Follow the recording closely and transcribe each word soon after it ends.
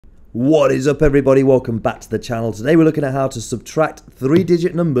What is up, everybody? Welcome back to the channel. Today we're looking at how to subtract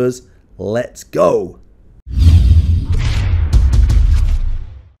 3-digit numbers. Let's go.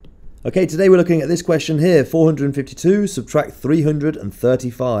 Okay, today we're looking at this question here, 452 subtract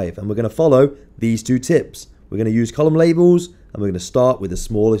 335, and we're going to follow these two tips. We're going to use column labels and we're going to start with the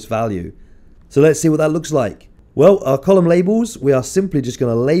smallest value. So let's see what that looks like. Well, our column labels, we are simply just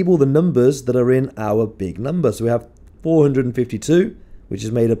going to label the numbers that are in our big number. So we have 452, which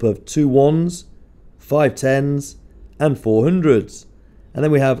is made up of 2 ones, 5 tens, and 4 hundreds. And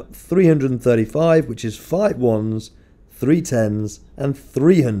then we have 335, which is 5 ones, 3 tens, and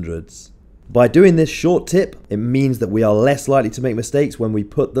 3 hundreds. By doing this short tip, it means that we are less likely to make mistakes when we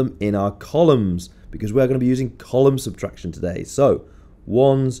put them in our columns, because we're going to be using column subtraction today. So,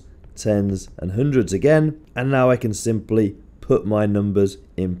 ones, tens, and hundreds again, and now I can simply put my numbers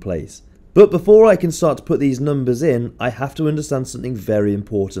in place. But before I can start to put these numbers in, I have to understand something very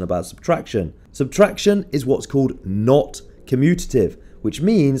important about subtraction. Subtraction is what's called not commutative, which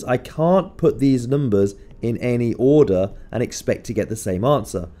means I can't put these numbers in any order and expect to get the same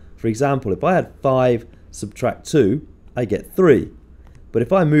answer. For example, if I had 5 subtract 2, I get 3. But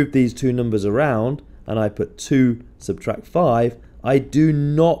if I move these two numbers around and I put 2 subtract 5, I do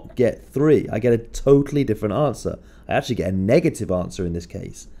not get 3. I get a totally different answer. I actually get a negative answer in this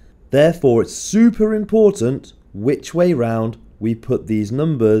case. Therefore, it's super important which way round we put these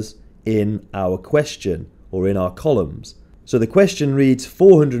numbers in our question or in our columns. So the question reads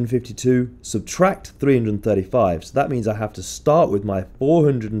 452 subtract 335. So that means I have to start with my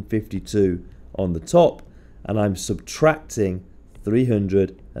 452 on the top and I'm subtracting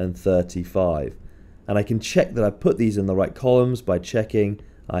 335. And I can check that I put these in the right columns by checking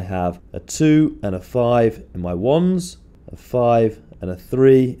I have a 2 and a 5 in my ones, a 5 and a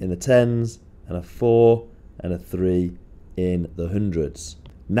 3 in the tens, and a 4 and a 3 in the hundreds.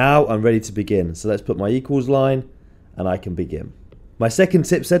 Now I'm ready to begin. So let's put my equals line and I can begin. My second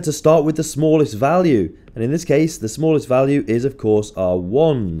tip said to start with the smallest value. And in this case, the smallest value is, of course, our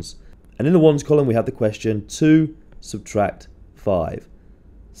ones. And in the ones column, we have the question 2 subtract 5.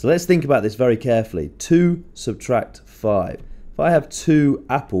 So let's think about this very carefully. 2 subtract 5. If I have 2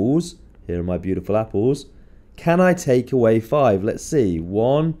 apples, here are my beautiful apples, can I take away 5? Let's see.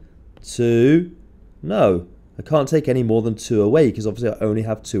 1, 2. No, I can't take any more than 2 away because obviously I only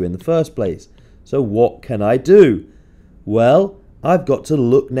have 2 in the first place. So what can I do? Well, I've got to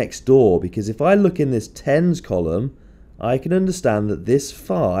look next door, because if I look in this tens column, I can understand that this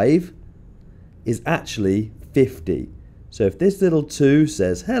 5 is actually 50. So if this little 2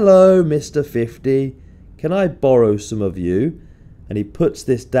 says, hello, Mr. 50, can I borrow some of you? And he puts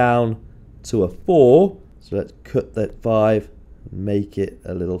this down to a 4. So let's cut that 5, make it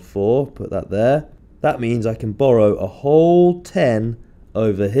a little 4, put that there. That means I can borrow a whole 10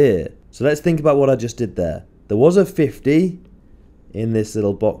 over here. So let's think about what I just did there. There was a 50 in this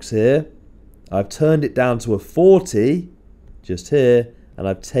little box here. I've turned it down to a 40 just here, and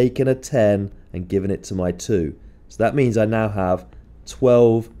I've taken a 10 and given it to my 2. So that means I now have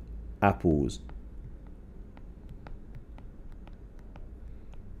 12 apples.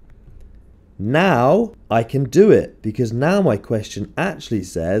 Now I can do it, because now my question actually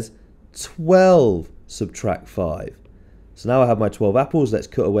says 12 subtract 5. So now I have my 12 apples. Let's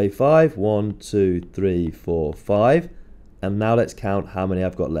cut away 5. 1, 2, 3, 4, 5. And now let's count how many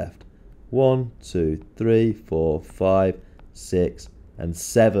I've got left. 1, 2, 3, 4, 5, 6, and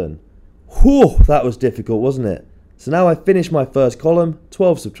 7. Whew, that was difficult, wasn't it? So now I've finished my first column.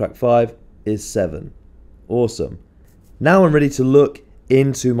 12 subtract 5 is 7. Awesome. Now I'm ready to look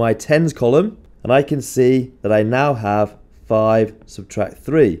into my tens column, and I can see that I now have 5 subtract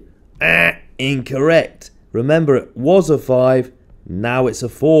 3. Incorrect. Remember, it was a 5, now it's a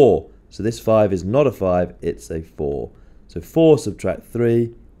 4. So this 5 is not a 5, it's a 4. So 4 subtract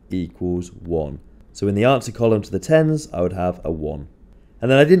 3 equals 1. So in the answer column to the tens, I would have a 1. And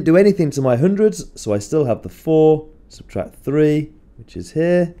then I didn't do anything to my hundreds, so I still have the 4 subtract 3, which is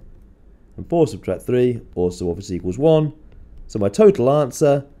here. And 4 subtract 3 also obviously equals 1. So my total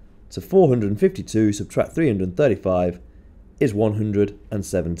answer to 452 subtract 335 is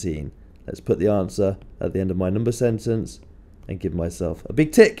 117. Let's put the answer at the end of my number sentence and give myself a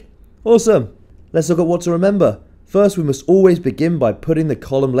big tick. Awesome. Let's look at what to remember. First, we must always begin by putting the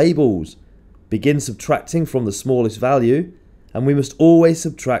column labels. Begin subtracting from the smallest value, and we must always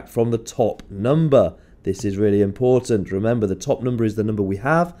subtract from the top number. This is really important. Remember, the top number is the number we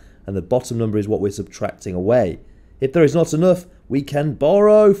have, and the bottom number is what we're subtracting away. If there is not enough, we can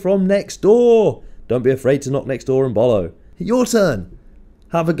borrow from next door. Don't be afraid to knock next door and borrow. Your turn.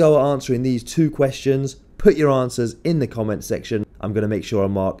 Have a go at answering these two questions. Put your answers in the comment section. I'm going to make sure I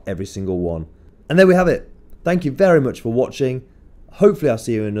mark every single one. And there we have it. Thank you very much for watching. Hopefully I'll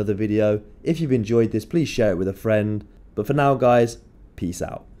see you in another video. If you've enjoyed this, please share it with a friend. But for now, guys, peace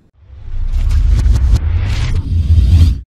out.